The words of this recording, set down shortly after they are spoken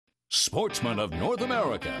Sportsman of North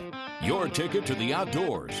America, your ticket to the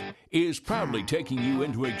outdoors, is proudly taking you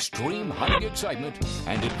into extreme hunting excitement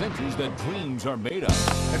and adventures that dreams are made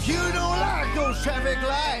of. If you don't like those traffic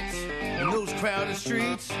lights and those crowded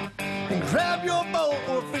streets, then grab your boat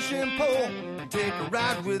or fishing pole and take a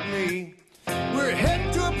ride with me. We're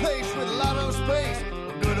heading to a place with a lot of space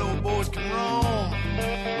where good old boys can roam.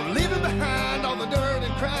 We're leaving behind all the dirt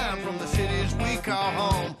and crime from the cities we call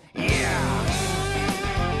home. Yeah!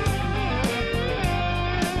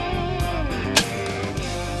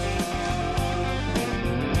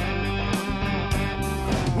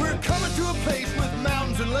 Coming to a place with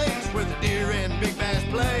mountains and lakes where the deer and big bass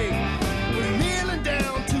play. We're kneeling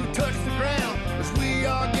down to touch the ground as we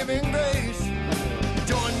are giving grace.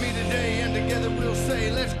 Join me today and together we'll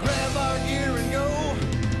say, let's grab our gear and go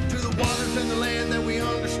to the waters and the land that we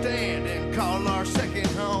understand and call our second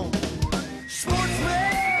home.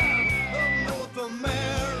 Sportsman of North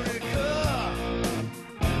America,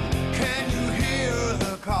 can you hear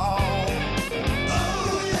the call?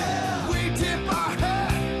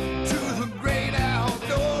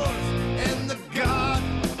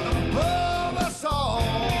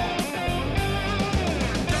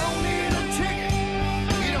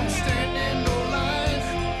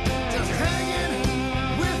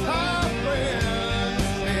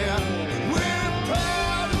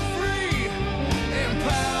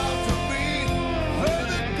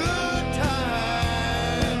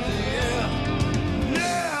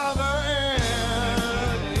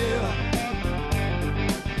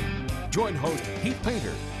 Join host Heath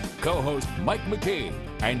Painter, co-host Mike McCabe,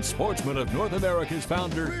 and Sportsman of North America's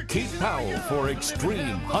founder Keith Powell for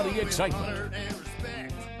extreme hunting excitement.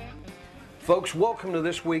 Folks, welcome to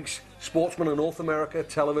this week's Sportsman of North America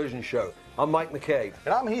television show. I'm Mike McCabe.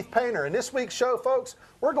 And I'm Heath Painter. And this week's show, folks,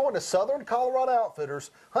 we're going to Southern Colorado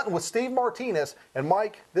Outfitters, hunting with Steve Martinez. And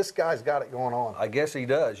Mike, this guy's got it going on. I guess he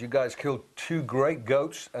does. You guys killed two great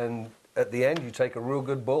goats, and at the end, you take a real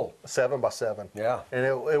good bull. 7x7. Yeah. And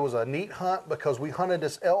it was a neat hunt because we hunted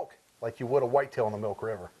this elk like you would a whitetail in the Milk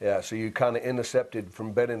River. Yeah, so you kind of intercepted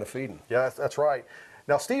from bedding to feeding. Yeah, that's right.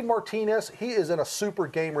 Now, Steve Martinez, he is in a super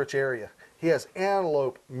game-rich area. He has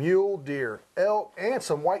antelope, mule deer, elk, and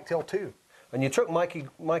some whitetail, too. And you took Mikey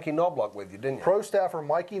Knobloch with you, didn't you? Pro staffer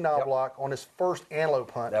Mikey Knobloch on his first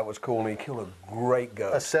antelope hunt. That was cool, and he killed a great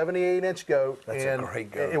goat. A 78-inch goat. That's a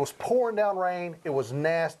great goat. It was pouring down rain. It was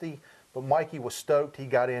nasty. But Mikey was stoked. He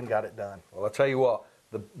got in, got it done. Well, I'll tell you what,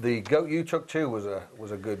 the goat you took too was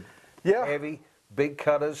a good, heavy, big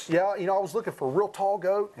cutters. Yeah, you know, I was looking for a real tall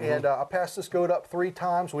goat, and I passed this goat up 3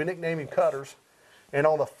 times. We nicknamed him Cutters. And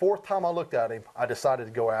on the 4th time I looked at him, I decided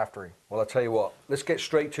to go after him. Well, I'll tell you what, let's get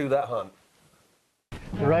straight to that hunt.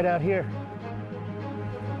 We're right out here.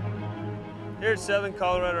 Here at Southern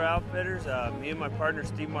Colorado Outfitters, me and my partner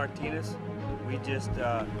Steve Martinez, we just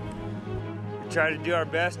try to do our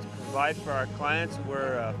best to provide for our clients.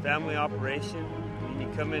 We're a family operation. When you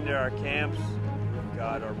come into our camps, we've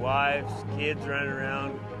got our wives, kids running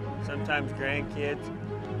around, sometimes grandkids.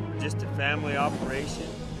 We're just a family operation,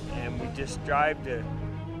 and we just strive to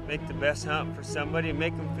make the best hunt for somebody and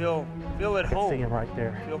make them feel at home. See him right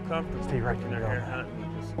there. Feel comfortable. Stay right when there. they're here hunting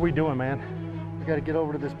with us. What are we doing, man? We got to get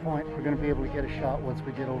over to this point. We're going to be able to get a shot once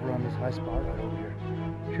we get over on this high spot right over here.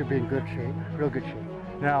 Should be in good shape, real good shape.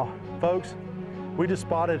 Now, folks, we just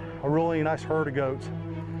spotted a really nice herd of goats.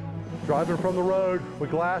 Driving from the road, we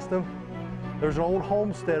glassed them. There's an old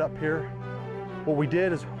homestead up here. What we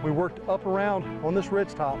did is we worked up around on this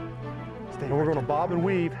ridge top, and we're gonna bob and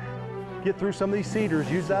weave, get through some of these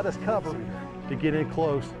cedars, use that as cover to get in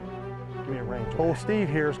close. Give me a range. Old Steve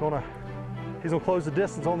here is he's gonna close the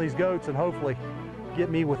distance on these goats and hopefully get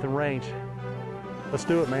me within range. Let's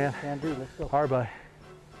do it, man. Can do, let's go. All right, buddy.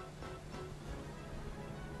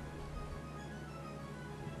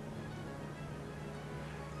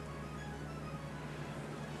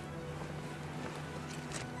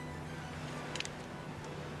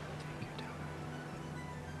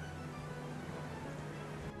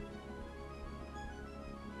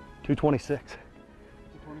 $226.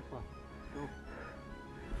 225. Go.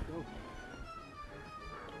 Go.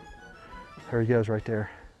 There he goes right there.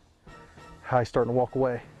 He's starting to walk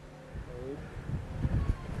away.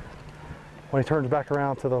 When he turns back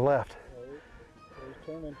around to the left. He's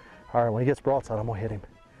turning. All right, when he gets broadside, I'm gonna hit him.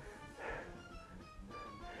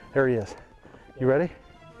 There he is. You ready?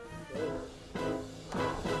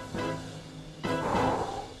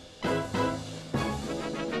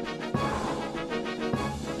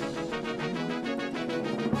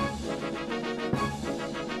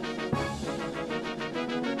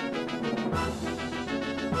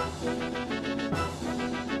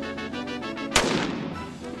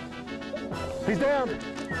 He's down.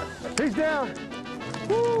 He's down.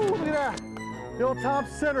 Woo, look at that. The old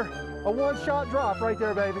Thompson Center, a one-shot drop right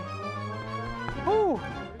there, baby. Woo.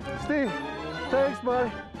 Steve, thanks,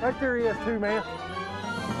 buddy. Right there he is too, man.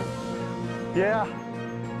 Yeah.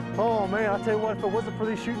 Oh, man, I tell you what, if it wasn't for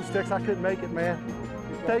these shooting sticks, I couldn't make it, man.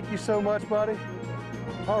 Thank you so much, buddy.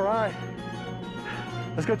 All right.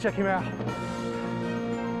 Let's go check him out.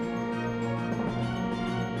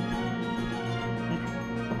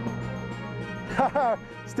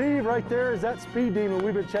 Steve, right there is that speed demon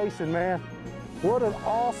we've been chasing, man. What an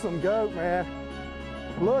awesome goat, man.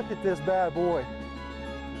 Look at this bad boy.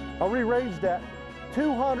 I re-ranged that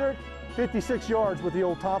 256 yards with the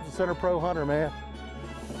old Thompson Center Pro Hunter, man.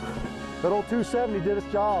 That old 270 did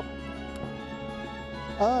its job.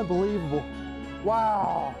 Unbelievable.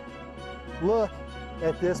 Wow. Look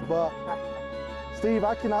at this buck. Steve,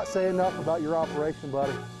 I cannot say enough about your operation,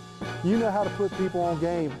 buddy. You know how to put people on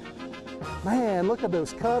game. Man, look at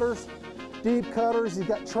those cutters, deep cutters. He's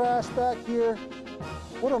got trash back here.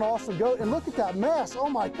 What an awesome goat. And look at that mess. Oh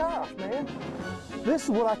my gosh, man. This is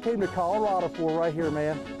what I came to Colorado for right here,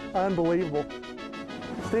 man. Unbelievable.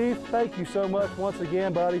 Steve, thank you so much once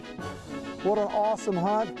again, buddy. What an awesome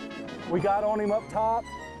hunt. We got on him up top,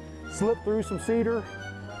 slipped through some cedar,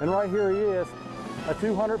 and right here he is. A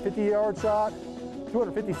 250-yard shot,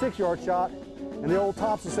 256-yard shot, and the old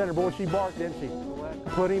Thompson Center, boy, she barked, didn't she?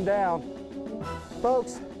 Put him down.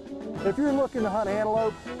 Folks, if you're looking to hunt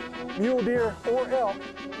antelope, mule deer, or elk,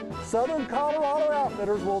 Southern Colorado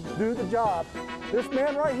Outfitters will do the job. This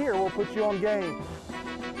man right here will put you on game.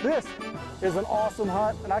 This is an awesome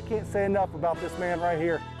hunt, and I can't say enough about this man right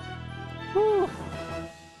here. Whew.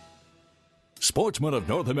 Sportsman of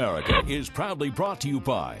North America is proudly brought to you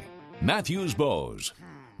by Matthews Bows,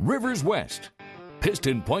 Rivers West,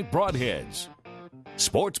 Piston Point Broadheads,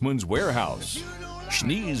 Sportsman's Warehouse,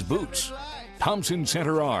 Schnee's Boots, Thompson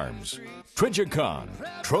Center Arms, Trijicon,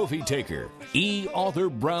 Trophy Taker, E. Arthur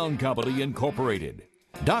Brown Company Incorporated,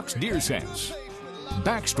 Doc's Deer Sense,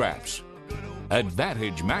 Backstraps,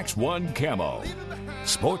 Advantage Max 1 Camo,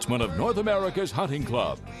 Sportsman of North America's Hunting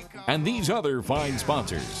Club, and these other fine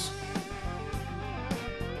sponsors.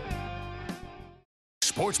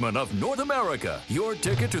 Sportsman of North America, your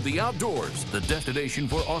ticket to the outdoors, the destination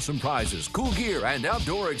for awesome prizes, cool gear, and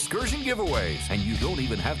outdoor excursion giveaways. And you don't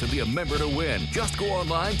even have to be a member to win. Just go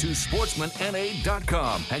online to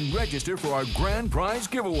sportsmanna.com and register for our grand prize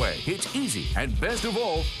giveaway. It's easy and best of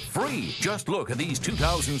all, free. Just look at these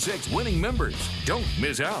 2006 winning members. Don't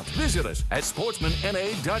miss out. Visit us at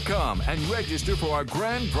sportsmanna.com and register for our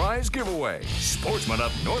grand prize giveaway. Sportsman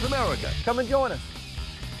of North America. Come and join us.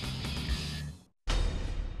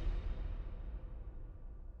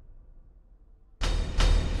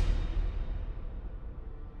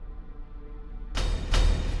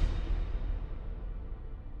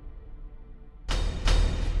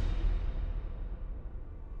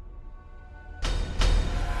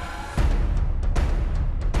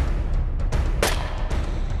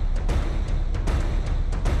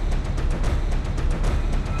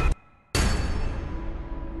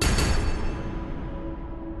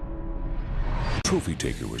 Trophy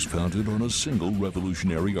Taker was founded on a single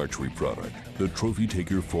revolutionary archery product, the Trophy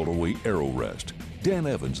Taker Fall-Away Arrow Rest. Dan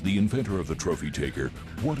Evans, the inventor of the Trophy Taker,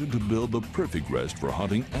 wanted to build the perfect rest for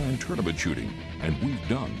hunting and tournament shooting, and we've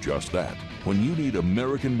done just that. When you need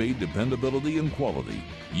American-made dependability and quality,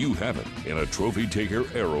 you have it in a Trophy Taker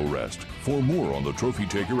Arrow Rest. For more on the Trophy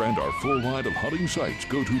Taker and our full line of hunting sites,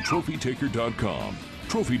 go to trophytaker.com.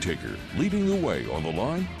 Trophy Taker, leading the way on the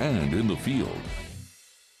line and in the field.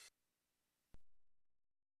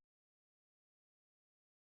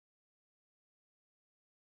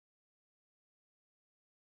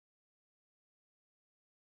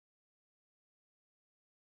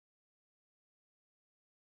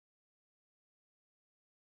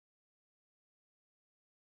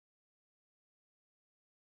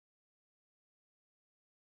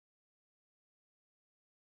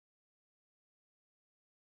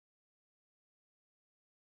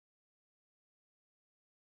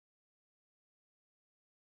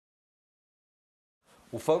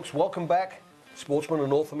 Well, folks, welcome back. Sportsman of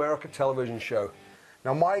North America television show.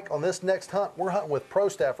 Now, Mike, on this next hunt, we're hunting with pro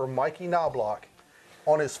staffer Mikey Knobloch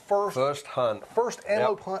on his first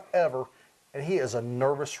antelope hunt ever, and he is a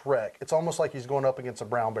nervous wreck. It's almost like he's going up against a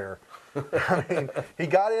brown bear. I mean, he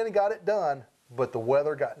got in and got it done, but the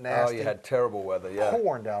weather got nasty. Oh, you had terrible weather, yeah.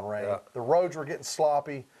 Pouring down rain. Yeah. The roads were getting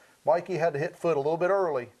sloppy. Mikey had to hit foot a little bit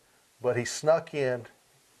early, but he snuck in,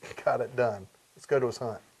 got it done. Let's go to his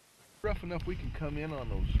hunt. Rough enough we can come in on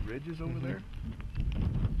those ridges over there?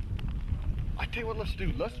 I tell you what, let's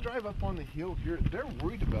do. Let's drive up on the hill here. They're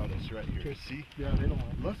worried about us right here. See? Yeah, they don't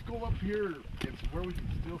want. Let's go up here. It's where we can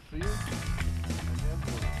still see them. And then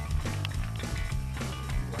we'll...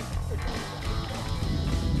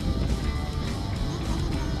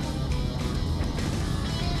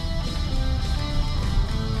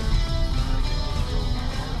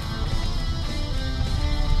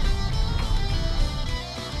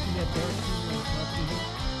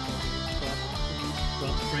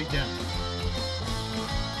 Drop straight down.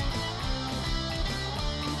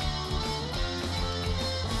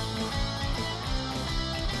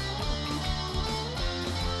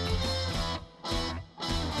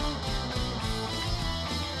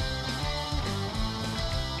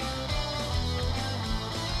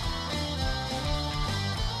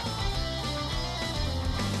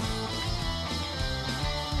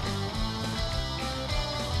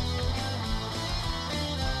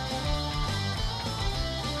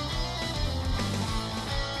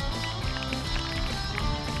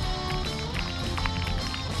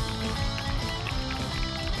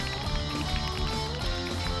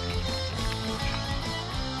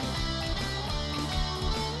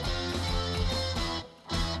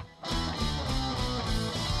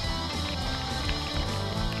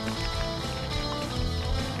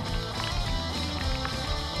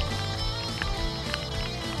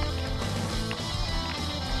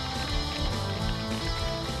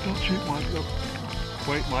 Don't shoot, Mike. No.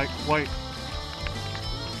 Wait, Mike. Wait.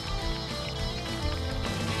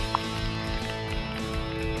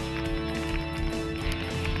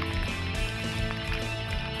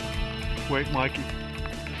 Wait, Mikey.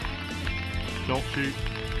 Don't shoot.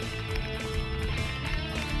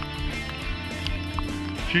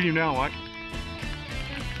 Shoot him now, Mike.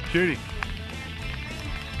 Shoot him.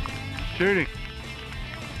 Shoot him.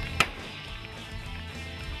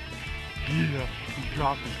 Yeah, he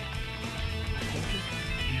dropped it.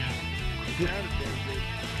 Yeah.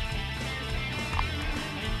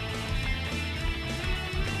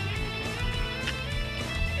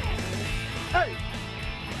 Hey!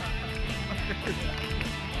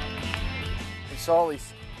 We saw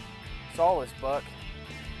this buck,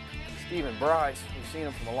 Steve and Bryce. We've seen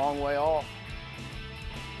him from a long way off.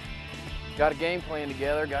 Got a game plan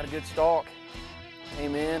together, got a good stalk.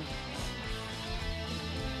 Came in,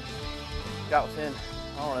 got within,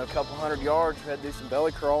 I don't know, a couple hundred yards. We had to do some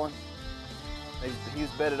belly crawling. He was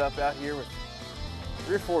bedded up out here with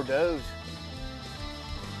 3 or 4 does.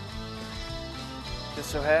 Just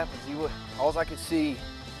so happens all I could see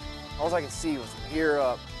was from here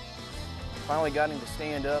up. Finally got him to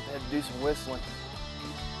stand up, had to do some whistling.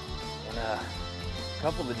 And a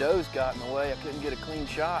couple of the does got in the way. I couldn't get a clean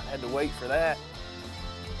shot, had to wait for that.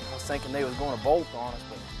 I was thinking they was going to bolt on us,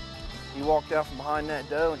 but he walked out from behind that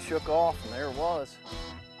doe and shook off, and there it was.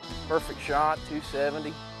 Perfect shot,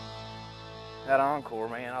 270. That encore,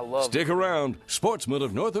 man, I love it. Stick around. Sportsmen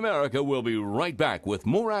of North America will be right back with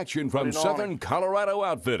more action from Southern Colorado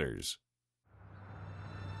Outfitters.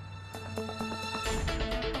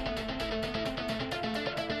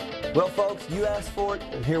 Well, folks, you asked for it,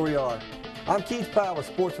 and here we are. I'm Keith Powell with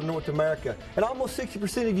Sports of North America, and almost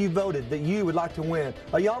 60% of you voted that you would like to win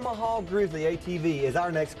a Yamaha Grizzly ATV as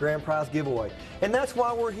our next grand prize giveaway. And that's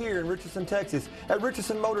why we're here in Richardson, Texas at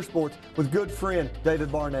Richardson Motorsports with good friend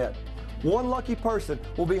David Barnett. One lucky person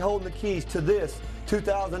will be holding the keys to this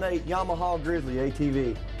 2008 Yamaha Grizzly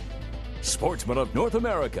ATV. Sportsmen of North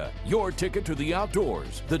America, your ticket to the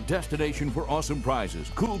outdoors, the destination for awesome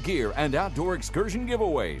prizes, cool gear, and outdoor excursion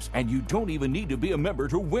giveaways. And you don't even need to be a member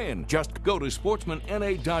to win. Just go to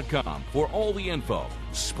sportsmanna.com for all the info.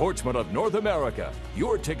 Sportsmen of North America,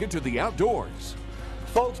 your ticket to the outdoors.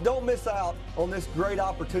 Folks, don't miss out on this great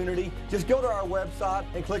opportunity. Just go to our website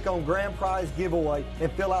and click on Grand Prize Giveaway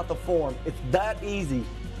and fill out the form. It's that easy,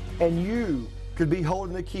 and you could be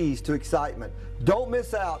holding the keys to excitement. Don't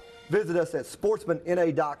miss out. Visit us at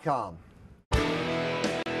sportsmanna.com.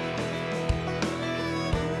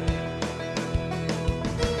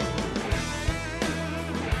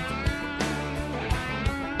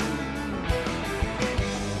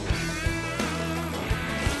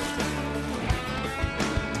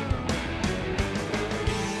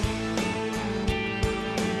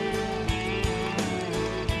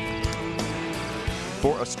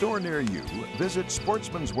 For a store near you, visit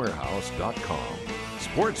sportsmanswarehouse.com.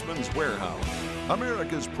 Sportsman's Warehouse,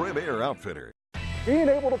 America's premier outfitter. Being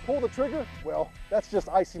able to pull the trigger, well, that's just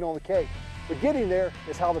icing on the cake. But getting there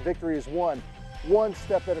is how the victory is won, one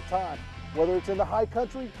step at a time. Whether it's in the high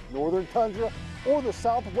country, northern tundra, or the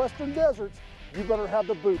southwestern deserts, you better have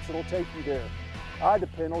the boots that'll take you there. I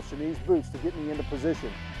depend on Shanice boots to get me into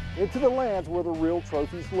position, into the lands where the real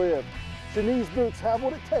trophies live. Shanice boots have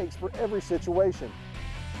what it takes for every situation.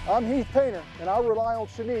 I'm Heath Painter, and I rely on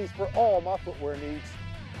Shanice for all my footwear needs.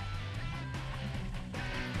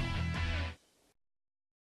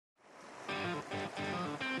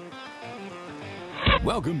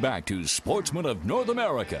 Welcome back to Sportsman of North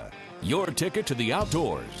America, your ticket to the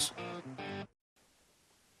outdoors.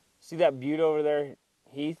 See that butte over there,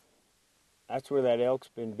 Heath? That's where that elk's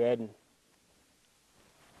been bedding.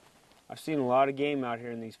 I've seen a lot of game out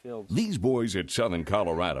here in these fields. These boys at Southern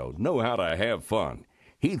Colorado know how to have fun.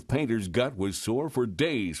 Heath Painter's gut was sore for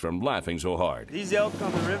days from laughing so hard. These elk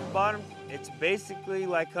on the river bottom, it's basically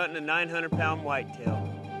like hunting a 900-pound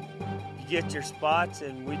whitetail. You get your spots,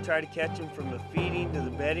 and we try to catch them from the feeding to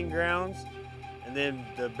the bedding grounds, and then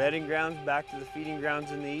the bedding grounds back to the feeding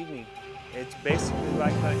grounds in the evening. It's basically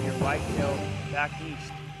like hunting your whitetail back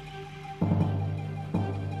east.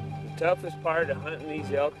 The toughest part of hunting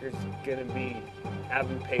these elk is going to be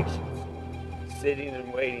having patience, sitting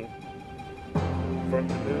and waiting from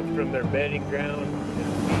the move from their bedding ground to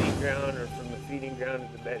the feeding ground, or from the feeding ground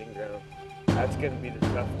to the bedding ground. That's going to be the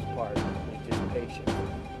toughest part. It's just patience,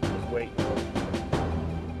 just waiting.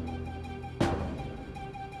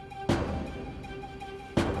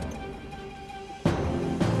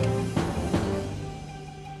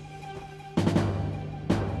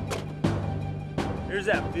 Here's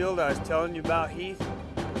that field I was telling you about, Heath.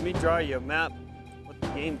 Let me draw you a map, what the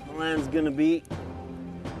game plan's gonna be.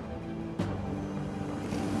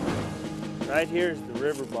 Right here's the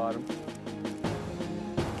river bottom.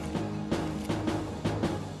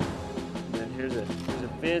 And here's a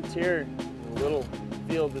fence here, and a little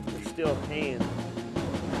field that they're still haying.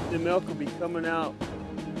 The milk will be coming out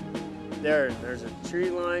there, and there's a tree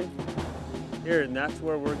line here, and that's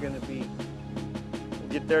where we're gonna be. We'll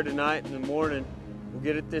get there tonight in the morning. We'll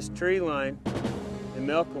get at this tree line, the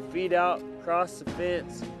milk will feed out across the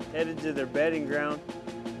fence, headed to their bedding ground,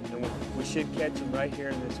 and we should catch them right here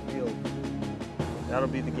in this field. That'll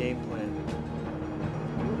be the game plan.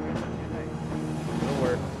 It'll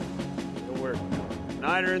work. It'll work.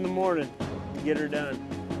 Night or in the morning to get her done.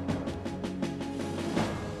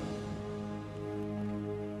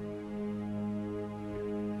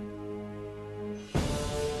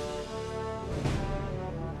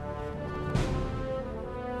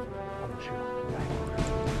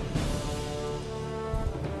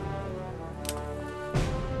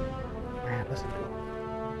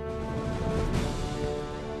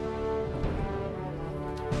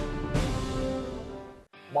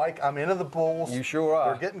 Mike, I'm into the bulls. You sure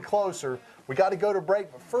are. They're getting closer. We got to go to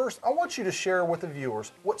break, but first, I want you to share with the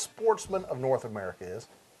viewers what Sportsman of North America is.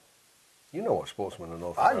 You know what Sportsman of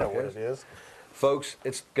North America is. I know what it is. Folks,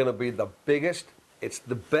 it's going to be the biggest, it's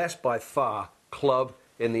the best by far club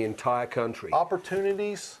in the entire country.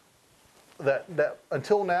 Opportunities that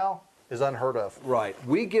until now is unheard of. Right.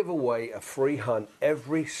 We give away a free hunt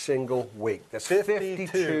every single week. There's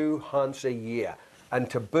 52 hunts a year. And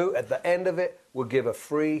to boot, at the end of it, we'll give a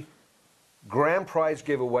free grand prize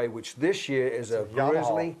giveaway, which this year is a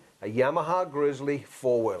Yamaha Grizzly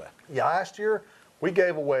four-wheeler. Yeah, last year we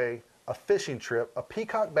gave away a fishing trip, a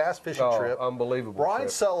peacock bass fishing trip. Unbelievable. Brian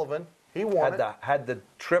trip. Sullivan, he won had the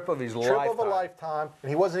trip of his lifetime. Trip of a lifetime, and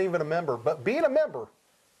he wasn't even a member. But being a member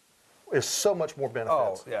is so much more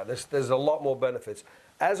benefits. Oh, yeah, there's a lot more benefits.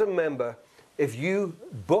 As a member, if you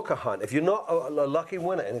book a hunt, if you're not a lucky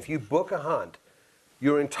winner, and if you book a hunt,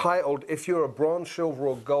 you're entitled, if you're a bronze, silver,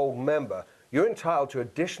 or gold member, you're entitled to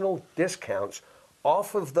additional discounts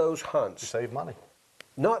off of those hunts. You save money.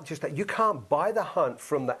 Not just that, you can't buy the hunt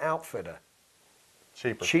from the outfitter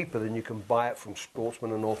cheaper than you can buy it from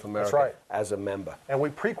Sportsman of North America as a member. And we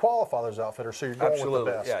pre-qualify those outfitters, so you're going with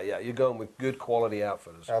the best. Yeah, you're going with good quality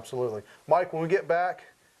outfitters. Absolutely. Mike, when we get back,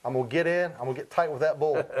 I'm going to get in, I'm going to get tight with that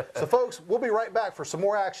bull. So folks, we'll be right back for some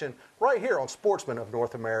more action right here on Sportsman of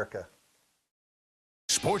North America.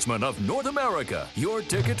 Sportsman of North America, your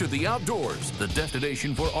ticket to the outdoors, the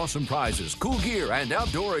destination for awesome prizes, cool gear, and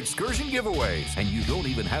outdoor excursion giveaways. And you don't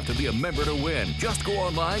even have to be a member to win. Just go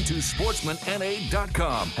online to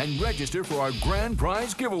sportsmanna.com and register for our grand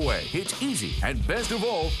prize giveaway. It's easy and, best of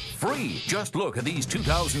all, free. Just look at these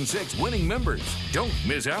 2006 winning members. Don't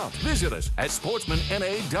miss out. Visit us at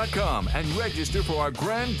sportsmanna.com and register for our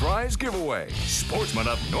grand prize giveaway. Sportsman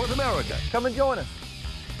of North America. Come and join us.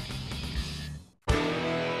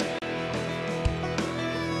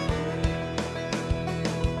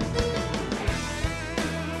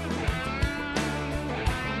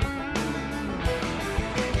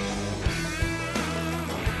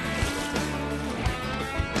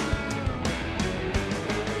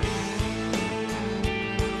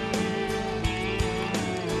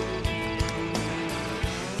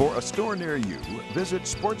 For a store near you, visit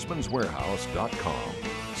sportsmanswarehouse.com.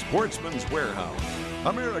 Sportsman's Warehouse,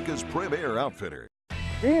 America's premier outfitter.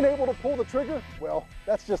 Being able to pull the trigger, well,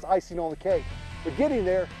 that's just icing on the cake. But getting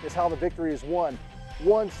there is how the victory is won,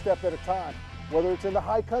 one step at a time. Whether it's in the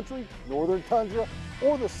high country, northern tundra,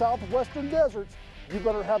 or the southwestern deserts, you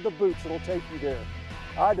better have the boots that'll take you there.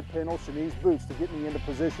 I depend on Shanice boots to get me into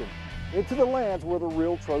position, into the lands where the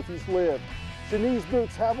real trophies live. Shanice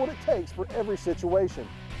boots have what it takes for every situation.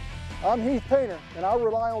 I'm Heath Painter, and I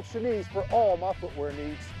rely on Shanice for all my footwear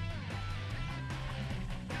needs.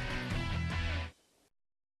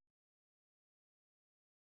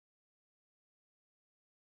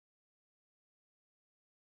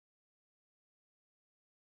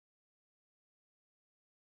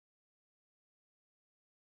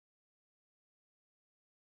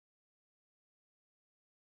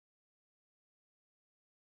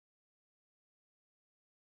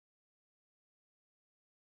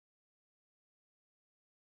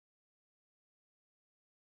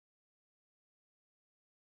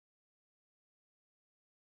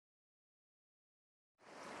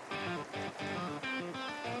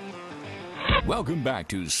 Welcome back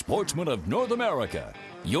to Sportsman of North America,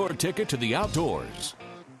 your ticket to the outdoors.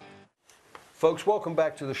 Folks, welcome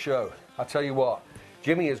back to the show. I tell you what,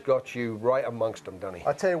 Jimmy has got you right amongst them, doesn't he?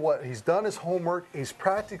 I tell you what, he's done his homework. He's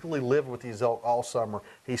practically lived with these elk all summer.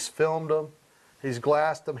 He's filmed them. He's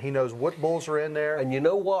glassed them. He knows what bulls are in there. And you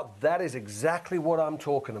know what? That is exactly what I'm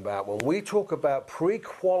talking about. When we talk about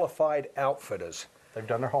pre-qualified outfitters, They've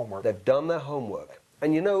done their homework. They've done their homework.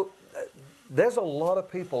 And you know, there's a lot of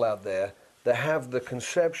people out there that have the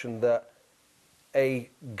conception that a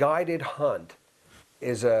guided hunt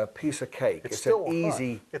is a piece of cake. It's still an a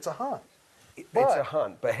easy. hunt. It's a hunt. It's a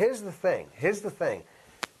hunt. But here's the thing.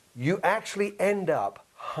 You actually end up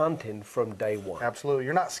hunting from day one. Absolutely.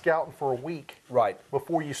 You're not scouting for a week. Right.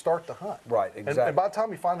 Before you start the hunt. Right, exactly. And by the time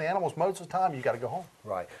you find the animals, most of the time you got to go home.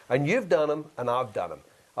 Right. And you've done them, and I've done them.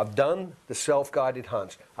 I've done the self-guided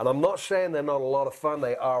hunts, and I'm not saying they're not a lot of fun.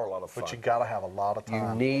 They are a lot of fun. But you got to have a lot of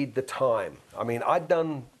time. You need the time. I mean, I've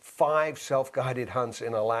done 5 self-guided hunts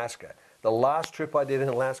in Alaska. The last trip I did in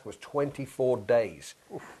Alaska was 24 days.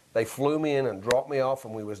 Oof. They flew me in and dropped me off,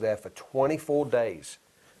 and we was there for 24 days.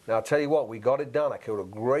 Now, I'll tell you what, we got it done. I killed a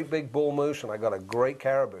great big bull moose, and I got a great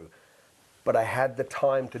caribou. But I had the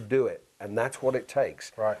time to do it, and that's what it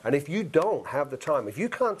takes. Right. And if you don't have the time, if you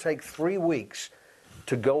can't take 3 weeks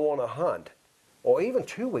to go on a hunt, or even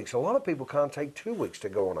 2 weeks. A lot of people can't take 2 weeks to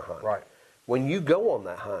go on a hunt. Right. When you go on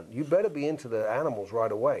that hunt, you better be into the animals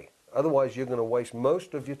right away. Otherwise, you're going to waste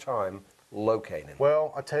most of your time locating.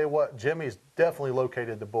 Well, I tell you what, Jimmy's definitely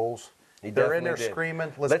located the bulls. They're in there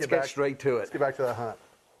screaming. Let's get straight to it. Let's get back to that hunt.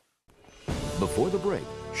 Before the break,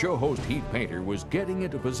 show host Heath Painter was getting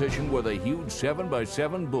into position with a huge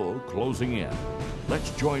 7x7 bull closing in. Let's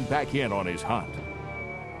join back in on his hunt.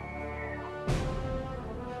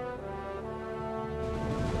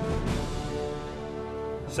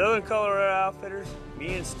 Southern Colorado Outfitters,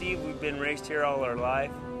 me and Steve, we've been raised here all our life.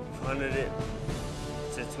 We've hunted it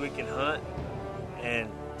since we can hunt, and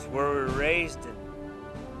it's where we were raised, and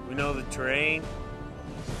we know the terrain,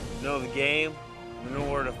 we know the game, we know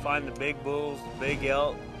where to find the big bulls, the big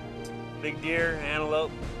elk, big deer,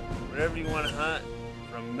 antelope, whatever you want to hunt,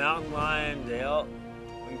 from mountain lion to elk,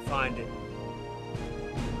 we can find it.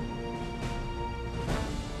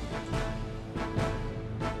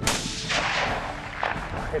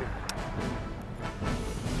 Hit him.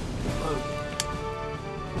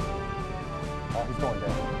 Oh, he's going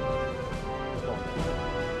down. He's going down.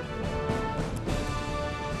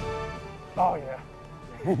 Oh, yeah.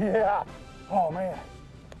 Yeah. Oh, man.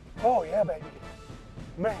 Oh, yeah, baby.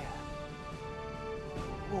 Man.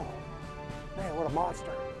 Oh, man, what a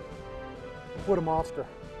monster. What a monster.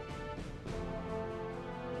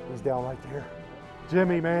 He's down right there.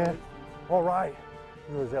 Jimmy, man. All right.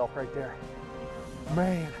 There's elk right there.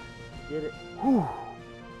 Man. Get it. Whew.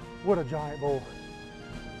 What a giant bull.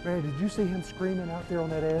 Man, did you see him screaming out there on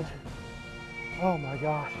that edge? Oh my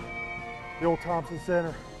gosh. The old Thompson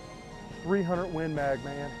Center. 300 Win Mag,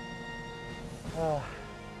 man.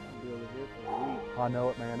 I know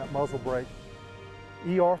it, man. That muzzle brake.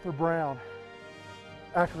 E. Arthur Brown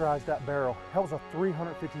accurized that barrel. That was a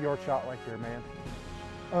 350-yard shot right there, man.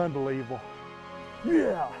 Unbelievable.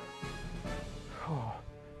 Yeah. Oh.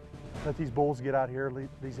 Let these bulls get out here,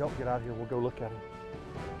 these elk get out here, we'll go look at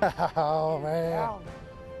them. Oh, man.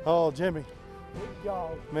 Oh, Jimmy.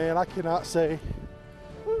 Man, I cannot say,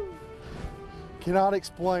 cannot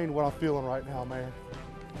explain what I'm feeling right now, man.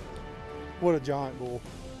 What a giant bull.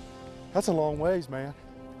 That's a long ways, man.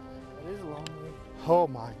 That is a long way. Oh,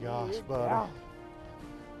 my gosh, buddy.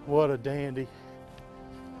 What a dandy.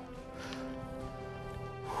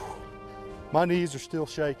 My knees are still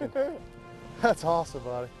shaking. That's awesome,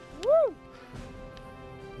 buddy. Woo!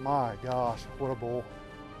 My gosh, what a bull.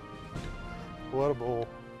 What a bull.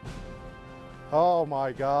 Oh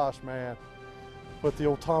my gosh, man. Put the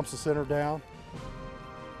old Thompson Center down.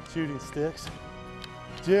 Shooting sticks.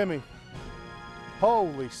 Jimmy,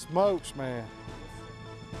 holy smokes, man.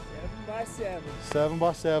 7x7.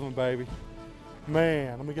 7x7, baby.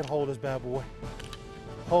 Man, let me get a hold of this bad boy.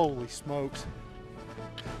 Holy smokes.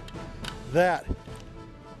 That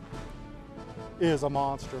is a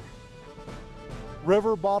monster.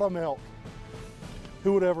 River bottom elk.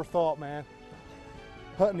 Who would ever thought, man?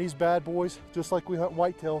 Hunting these bad boys just like we hunt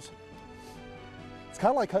whitetails. It's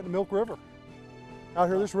kind of like hunting Milk River. Out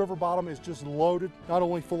here, this river bottom is just loaded, not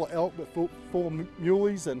only full of elk, but full of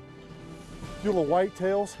muleys and full of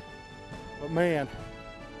whitetails. But man,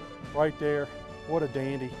 right there, what a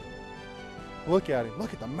dandy. Look at him.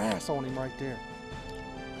 Look at the mass on him right there.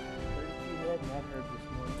 32 head and I heard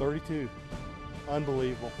this morning. 32.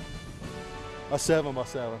 Unbelievable. A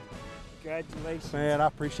 7x7. Congratulations. Man, I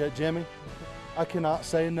appreciate it, Jimmy. I cannot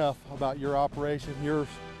say enough about your operation, yours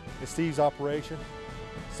and Steve's operation.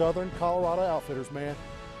 Southern Colorado Outfitters, man.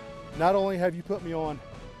 Not only have you put me on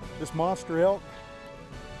this monster elk,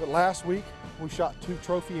 but last week we shot 2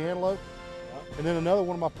 trophy antelope. And then another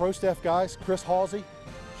one of my pro staff guys, Chris Halsey,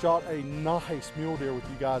 shot a nice mule deer with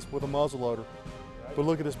you guys with a muzzleloader. But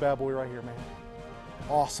look at this bad boy right here, man.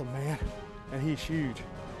 Awesome, man. And he's huge.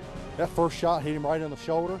 That first shot hit him right in the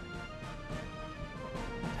shoulder.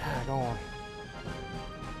 Tag on.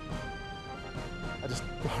 I just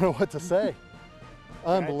don't know what to say.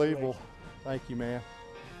 Unbelievable. Thank you, man.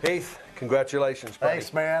 Heath, congratulations, buddy.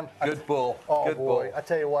 Thanks, man. Good bull. Oh, Good boy. bull. I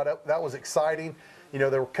tell you what, that was exciting. You know,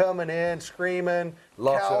 they were coming in, screaming,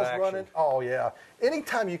 Lots of cows action. running. Oh, yeah.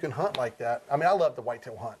 Anytime you can hunt like that, I mean, I love the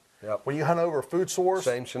whitetail hunt. Yep. When you hunt over a food source.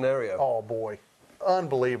 Same scenario. Oh, boy.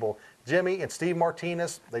 Unbelievable. Jimmy and Steve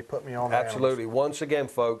Martinez, they put me on the Absolutely. Once again,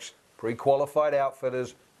 folks, pre-qualified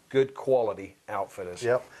outfitters, good quality outfitters.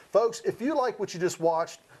 Yep. Folks, if you like what you just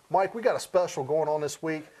watched, Mike, we got a special going on this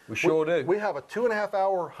week. We sure do. We have a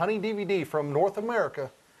 2.5-hour hunting DVD from North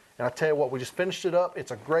America. And I tell you what, we just finished it up.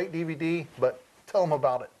 It's a great DVD, but tell them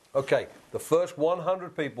about it. Okay, the first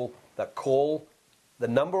 100 people that call the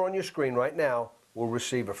number on your screen right now will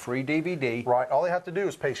receive a free DVD. Right. All they have to do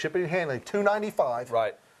is pay shipping and handling $2.95.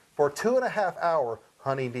 Right. For a 2.5-hour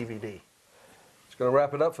hunting DVD. It's going to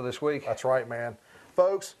wrap it up for this week. That's right, man.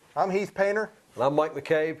 Folks, I'm Heath Painter. And I'm Mike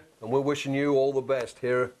McCabe, and we're wishing you all the best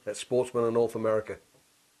here at Sportsman of North America.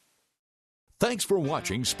 Thanks for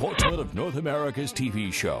watching Sportsman of North America's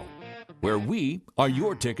TV show, where we are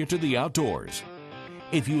your ticket to the outdoors.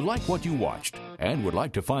 If you like what you watched and would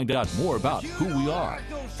like to find out more about who we are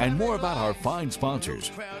and more about our fine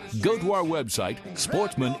sponsors, go to our website,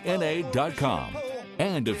 sportsmanna.com.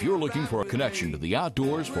 And if you're looking for a connection to the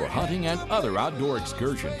outdoors for hunting and other outdoor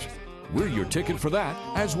excursions, we're your ticket for that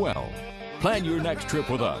as well. Plan your next trip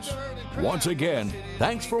with us. Once again,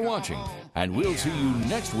 thanks for watching, and we'll see you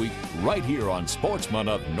next week right here on Sportsman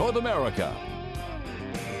of North America.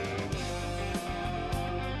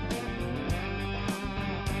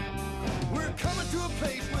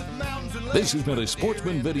 This has been a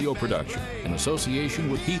Sportsman video production in association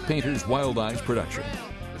with Heath Painter's Wild Eyes Production,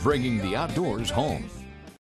 bringing the outdoors home.